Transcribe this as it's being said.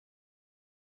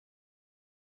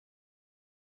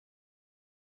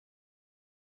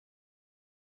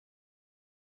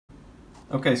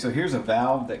Okay, so here's a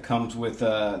valve that comes with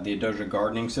the Adosia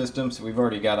gardening system. So we've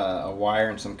already got a wire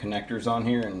and some connectors on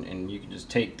here, and you can just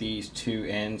take these two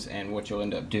ends, and what you'll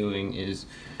end up doing is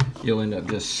you'll end up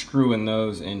just screwing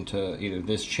those into either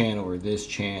this channel or this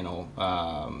channel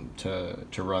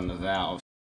to run the valve.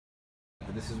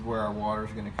 This is where our water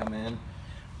is going to come in.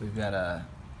 We've got a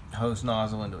hose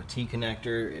nozzle into a T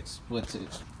connector. It splits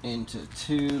it into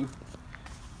two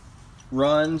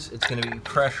runs. It's going to be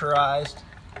pressurized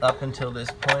up until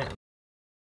this point.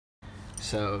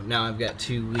 So now I've got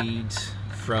two leads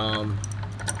from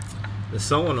the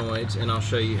solenoids, and I'll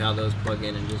show you how those plug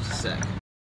in just a sec.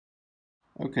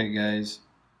 Okay guys,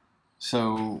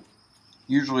 so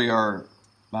usually our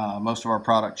most of our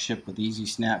products ship with easy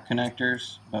snap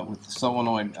connectors, but with the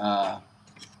solenoid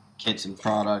kits and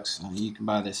products, you can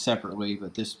buy this separately,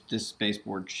 but this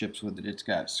baseboard ships with it. It's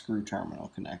got screw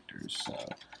terminal connectors. So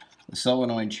the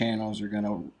solenoid channels are going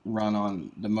to run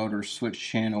on the motor switch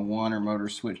channel 1 or motor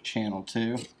switch channel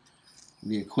 2.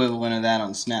 The equivalent of that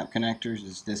on snap connectors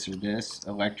is this or this.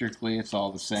 Electrically, it's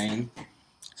all the same.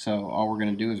 So all we're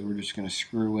going to do is we're just going to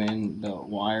screw in the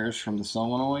wires from the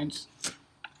solenoids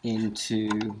into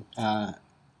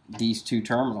these two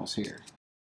terminals here.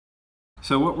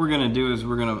 So what we're going to do is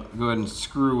we're going to go ahead and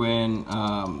screw in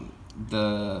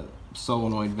the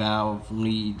solenoid valve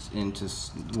leads into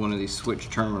one of these switch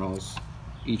terminals,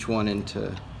 each one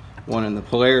into one, and the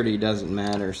polarity doesn't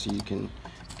matter, so you can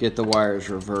get the wires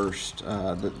reversed.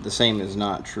 The same is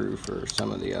not true for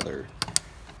some of the other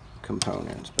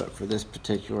components, but for this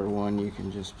particular one you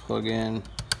can just plug in,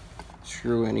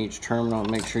 screw in each terminal, and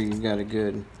make sure you've got a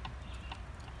good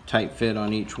tight fit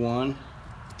on each one,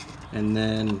 and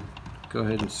then go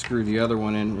ahead and screw the other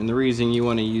one in. And the reason you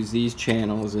want to use these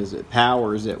channels is it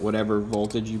powers at whatever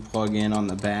voltage you plug in on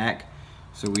the back.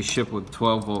 So we ship with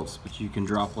 12 volts, but you can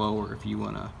drop lower if you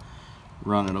want to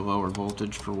run at a lower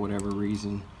voltage for whatever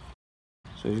reason.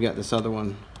 So you've got this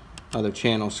other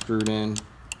channel screwed in,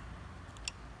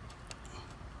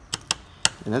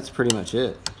 and that's pretty much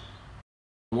it.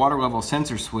 The water level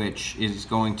sensor switch is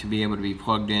going to be able to be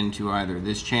plugged into either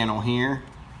this channel here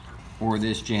or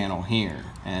this channel here,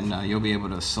 and you'll be able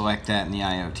to select that in the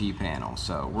IoT panel.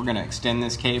 So we're going to extend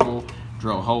this cable,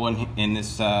 drill a hole in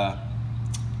this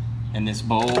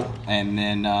bowl, and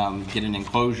then get an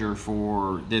enclosure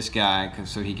for this guy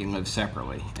so he can live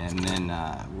separately, and then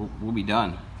we'll be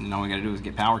done. And all we got to do is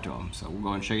get power to him. So we'll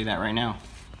go and show you that right now.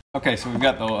 Okay, so we've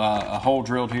got the a hole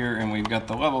drilled here, and we've got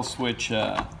the level switch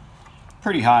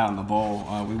pretty high on the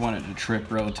bowl. We want it to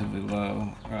trip relatively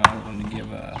low. To give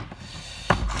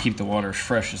keep the water as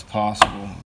fresh as possible.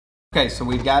 Okay, so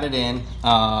we've got it in.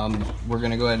 We're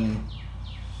going to go ahead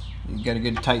and get a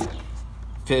good tight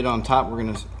fit on top. We're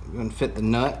going to fit the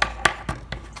nut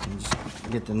and just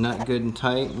get the nut good and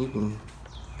tight. You can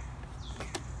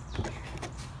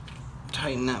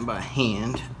tighten that by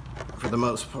hand for the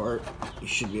most part. You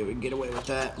should be able to get away with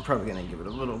that. I'm probably going to give it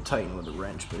a little tighten with a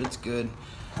wrench, but it's good.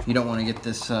 You don't want to get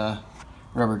this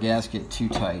rubber gasket too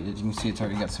tight. As you can see, it's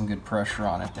already got some good pressure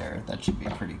on it there. That should be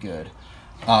pretty good.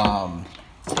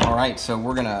 Alright, so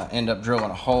we're going to end up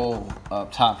drilling a hole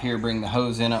up top here, bring the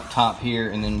hose in up top here,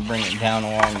 and then bring it down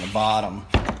along the bottom.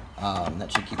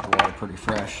 That should keep the water pretty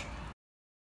fresh.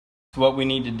 So what we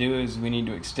need to do is we need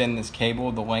to extend this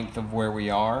cable the length of where we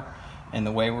are. And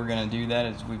the way we're going to do that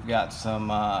is we've got some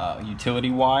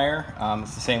utility wire.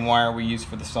 It's the same wire we use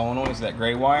for the solenoids, that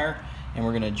gray wire. And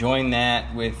we're going to join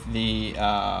that with the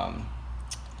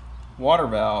water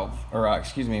valve, or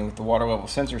with the water level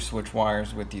sensor switch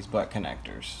wires with these butt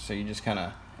connectors. So you just kind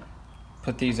of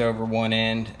put these over one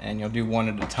end, and you'll do one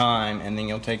at a time, and then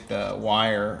you'll take the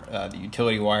wire, the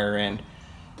utility wire end,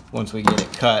 once we get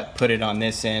it cut, put it on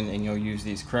this end, and you'll use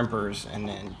these crimpers, and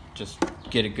then just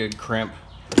get a good crimp,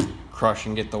 crush,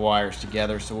 and get the wires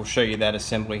together. So we'll show you that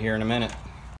assembly here in a minute.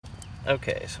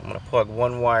 Okay, so I'm going to plug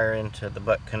one wire into the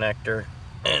butt connector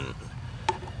and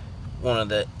one of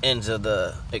the ends of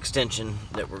the extension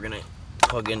that we're going to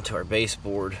plug into our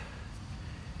baseboard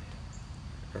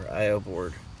or IO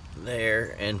board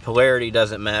there. And polarity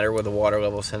doesn't matter with a water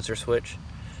level sensor switch,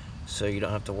 so you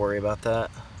don't have to worry about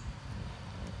that.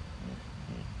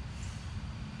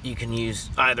 You can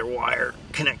use either wire,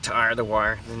 connect to either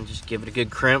wire, then just give it a good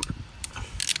crimp.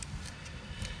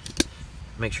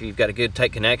 Make sure you've got a good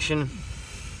tight connection,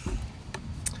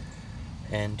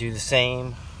 and do the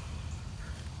same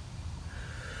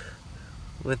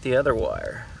with the other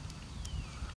wire.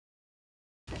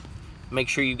 Make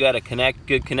sure you've got a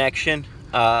good connection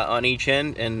on each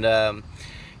end, and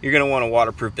you're going to want to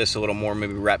waterproof this a little more,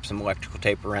 maybe wrap some electrical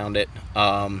tape around it.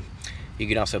 You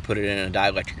can also put it in a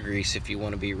dielectric grease if you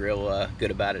want to be real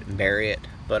good about it and bury it.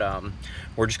 but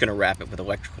we're just going to wrap it with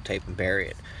electrical tape and bury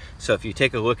it. So if you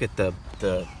take a look at the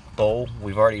bowl,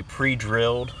 we've already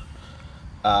pre-drilled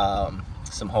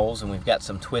some holes, and we've got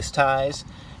some twist ties.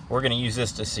 We're going to use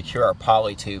this to secure our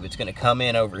poly tube. It's going to come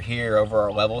in over here over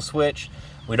our level switch.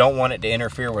 We don't want it to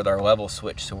interfere with our level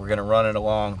switch, so we're going to run it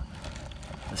along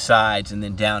the sides and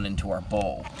then down into our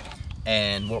bowl.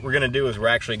 And what we're going to do is we're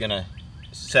actually going to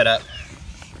set up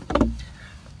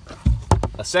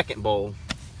a second bowl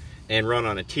and run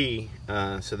on a T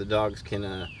so the dogs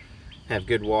can have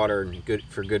good water and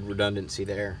good redundancy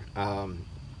there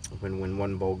when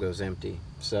one bowl goes empty.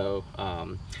 So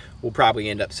we'll probably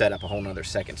end up set up a whole nother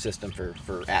second system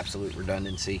for absolute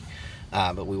redundancy,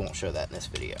 but we won't show that in this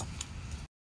video.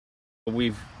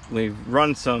 We've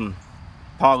run some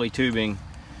poly tubing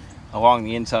along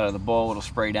the inside of the bowl. It'll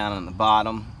spray down on the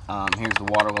bottom. Here's the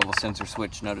water level sensor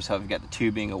switch. Notice how we've got the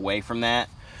tubing away from that.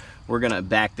 We're gonna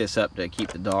back this up to keep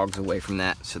the dogs away from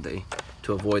that,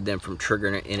 to avoid them from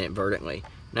triggering it inadvertently.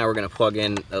 Now we're gonna plug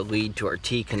in a lead to our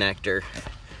T connector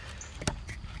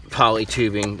poly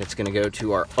tubing that's going to go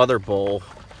to our other bowl,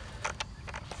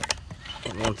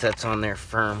 and once that's on there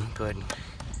firm, go ahead and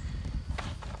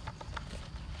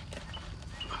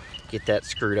get that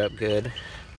screwed up good.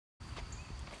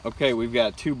 Okay, we've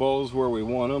got two bowls where we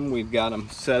want them. We've got them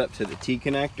set up to the T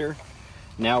connector.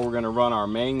 Now we're going to run our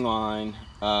main line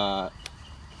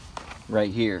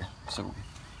right here. So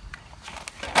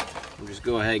we'll just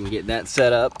go ahead and get that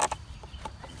set up.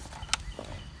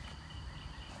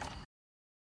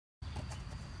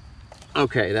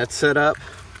 Okay, that's set up,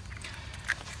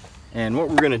 and what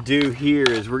we're going to do here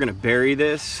is we're going to bury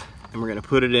this, and we're going to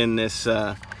put it in this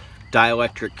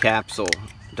dielectric capsule,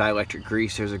 dielectric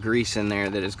grease. There's a grease in there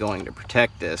that is going to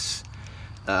protect this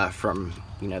from,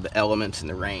 you know, the elements and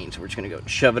the rain. So we're just going to go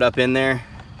shove it up in there.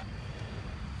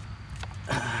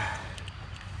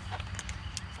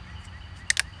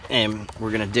 And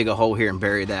we're going to dig a hole here and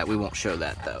bury that. We won't show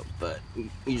that though, but you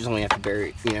just only have to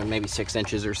bury, you know, maybe 6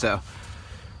 inches or so.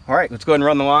 All right, let's go ahead and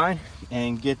run the line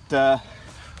and get our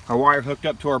wire hooked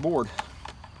up to our board.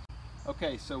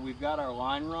 Okay, so we've got our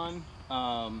line run.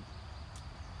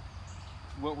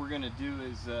 What we're going to do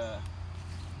is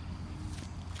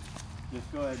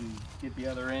just go ahead and get the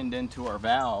other end into our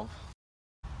valve.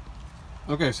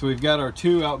 Okay, so we've got our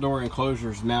two outdoor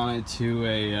enclosures mounted to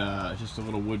a just a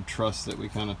little wood truss that we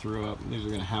kind of threw up. These are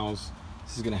going to house.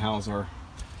 This is going to house our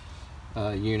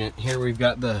unit. Here we've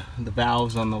got the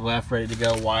valves on the left ready to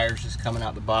go, wires just coming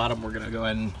out the bottom. We're going to go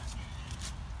ahead and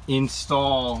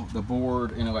install the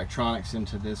board and electronics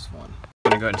into this one.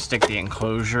 I'm going to go ahead and stick the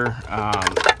enclosure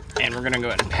and we're going to go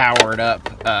ahead and power it up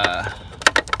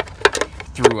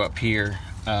through up here,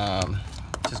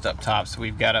 just up top. So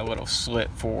we've got a little slit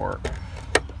for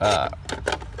our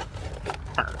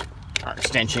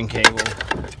extension cable.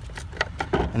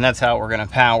 And that's how we're going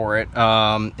to power it,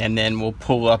 and then we'll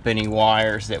pull up any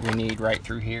wires that we need right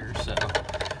through here. So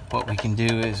what we can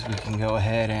do is we can go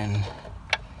ahead and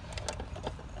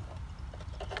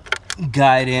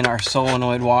guide in our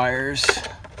solenoid wires.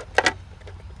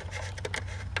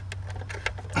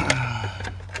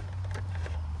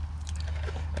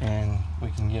 And we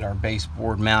can get our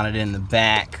baseboard mounted in the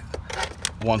back.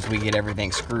 Once we get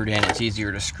everything screwed in, it's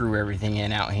easier to screw everything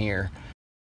in out here.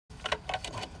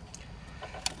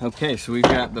 Okay, so we've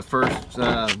got the first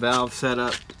valve set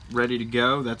up, ready to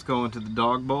go. That's going to the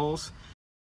dog bowls.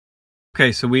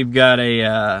 Okay, so we've got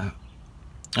a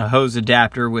hose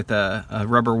adapter with a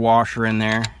rubber washer in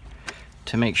there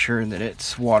to make sure that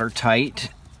it's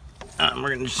watertight.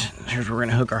 Here's where we're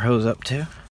gonna hook our hose up to.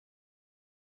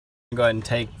 Go ahead and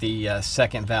take the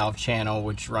second valve channel,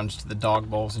 which runs to the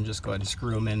dog bowls, and just go ahead and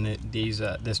screw them in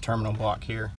this terminal block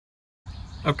here.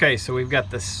 Okay, so we've got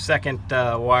the second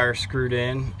wire screwed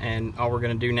in, and all we're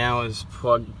going to do now is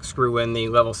screw in the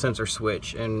level sensor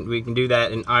switch, and we can do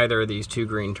that in either of these two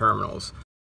green terminals.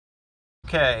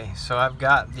 Okay, so I've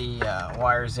got the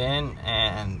wires in,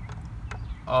 and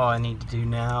all I need to do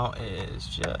now is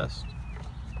just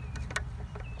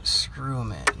screw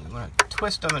them in. You want to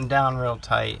twist them down real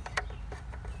tight.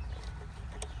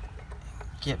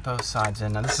 Get both sides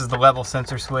in. Now this is the level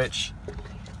sensor switch.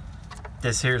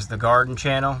 This here's the garden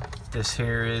channel. This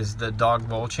here is the dog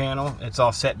bowl channel. It's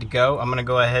all set to go. I'm gonna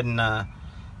go ahead and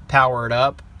power it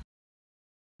up.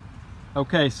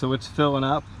 Okay, so it's filling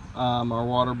up. Our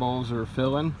water bowls are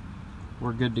filling.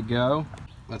 We're good to go.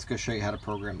 Let's go show you how to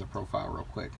program the profile real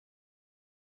quick.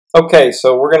 Okay,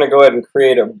 so we're gonna go ahead and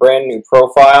create a brand new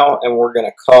profile, and we're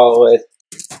gonna call it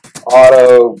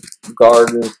Auto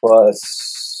Garden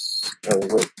Plus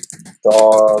with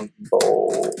Dog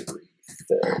Bowl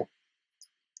Refill.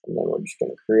 And then we're we're just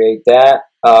going to create that.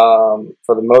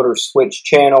 For the motor switch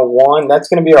channel 1, that's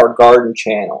going to be our garden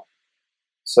channel.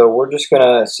 So we're just going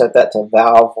to set that to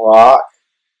valve lock,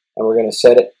 and we're going to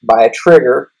set it by a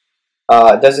trigger.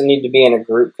 It doesn't need to be in a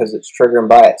group because it's triggering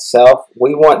by itself.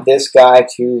 We want this guy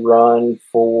to run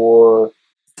for,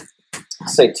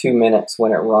 say, 2 minutes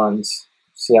when it runs.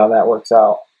 See how that works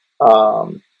out.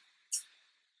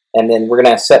 And then we're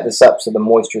going to set this up so the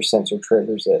moisture sensor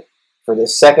triggers it. For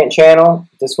this second channel,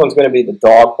 this one's going to be the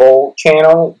dog bowl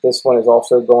channel. This one is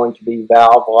also going to be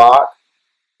valve lock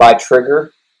by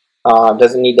trigger.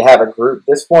 Doesn't need to have a group.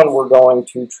 This one we're going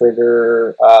to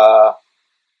trigger,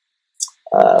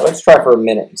 let's try for a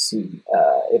minute and see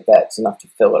if that's enough to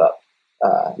fill it up.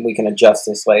 We can adjust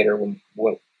this later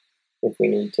if we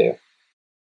need to.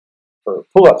 For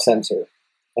pull-up sensor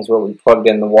is where we plugged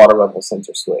in the water level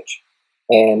sensor switch.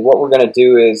 And what we're going to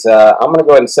do is, I'm going to go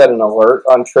ahead and set an alert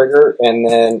on trigger, and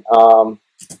then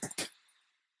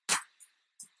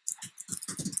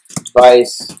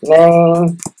device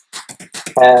name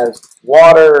has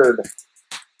watered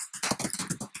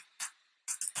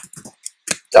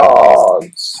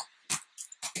dogs.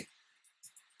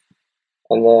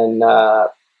 And then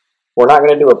we're not going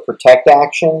to do a protect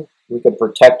action. We could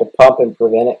protect a pump and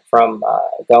prevent it from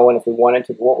going if we wanted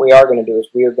to. But what we are going to do is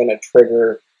we are going to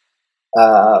trigger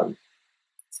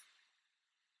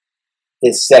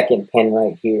this second pin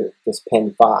right here, this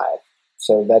pin 5.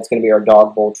 So that's going to be our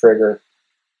dog bowl trigger.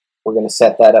 We're going to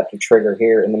set that up to trigger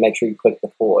here, and then make sure you click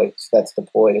deploy. So that's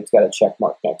deployed. It's got a check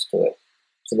mark next to it.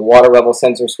 So the water level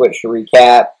sensor switch, to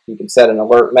recap, you can set an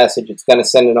alert message. It's going to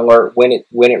send an alert when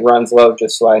it runs low,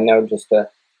 just so I know, just to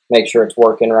make sure it's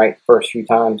working right the first few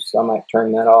times. So I might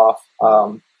turn that off.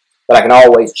 But I can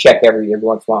always check every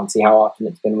once in a while and see how often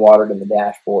it's been watered in the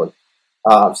dashboard.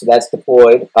 So that's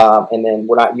deployed, and then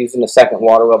we're not using a second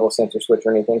water level sensor switch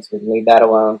or anything, so we can leave that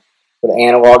alone. For the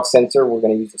analog sensor, we're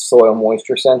going to use the soil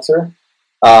moisture sensor.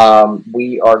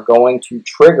 We are going to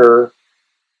trigger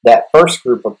that first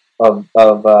group of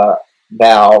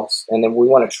valves, and then we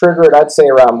want to trigger it, I'd say,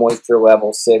 around moisture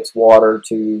level 6, water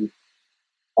to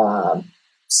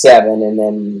 7, and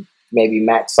then maybe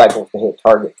max cycles to hit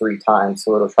target 3 times.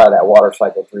 So it'll try that water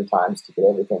cycle 3 times to get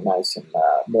everything nice and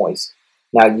moist.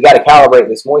 Now, you got to calibrate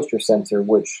this moisture sensor,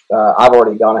 which I've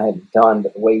already gone ahead and done,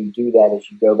 but the way you do that is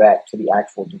you go back to the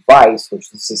actual device,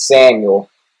 which this is Samuel.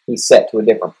 He's set to a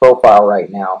different profile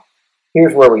right now.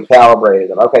 Here's where we calibrated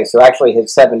him. Okay, so actually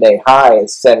his 7-day high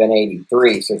is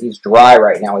 783, so he's dry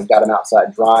right now. We've got him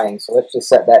outside drying, so let's just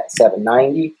set that to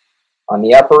 790 on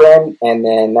the upper end, and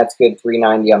then that's good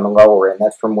 390 on the lower end.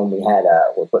 That's from when we had,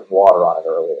 we're putting water on it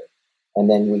earlier. And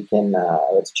then we can,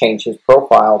 let's change his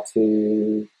profile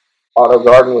to Auto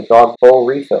Garden with Dog Bowl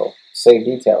Refill. Save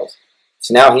details.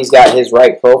 So now he's got his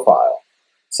right profile.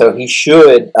 So he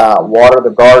should water the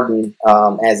garden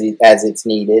as it's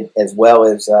needed, as well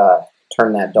as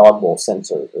turn that dog bowl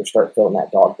sensor, or start filling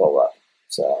that dog bowl up.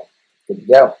 So good to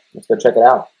go. Let's go check it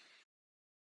out.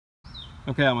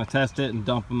 Okay, I'm going to test it and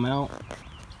dump them out.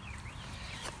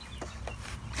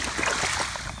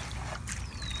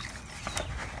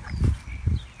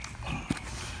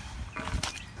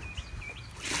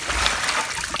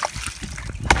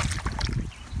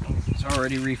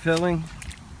 Already refilling.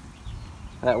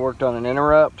 That worked on an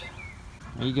interrupt.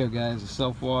 There you go, guys. A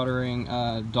self-watering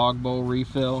dog bowl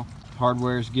refill.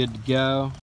 Hardware is good to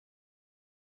go.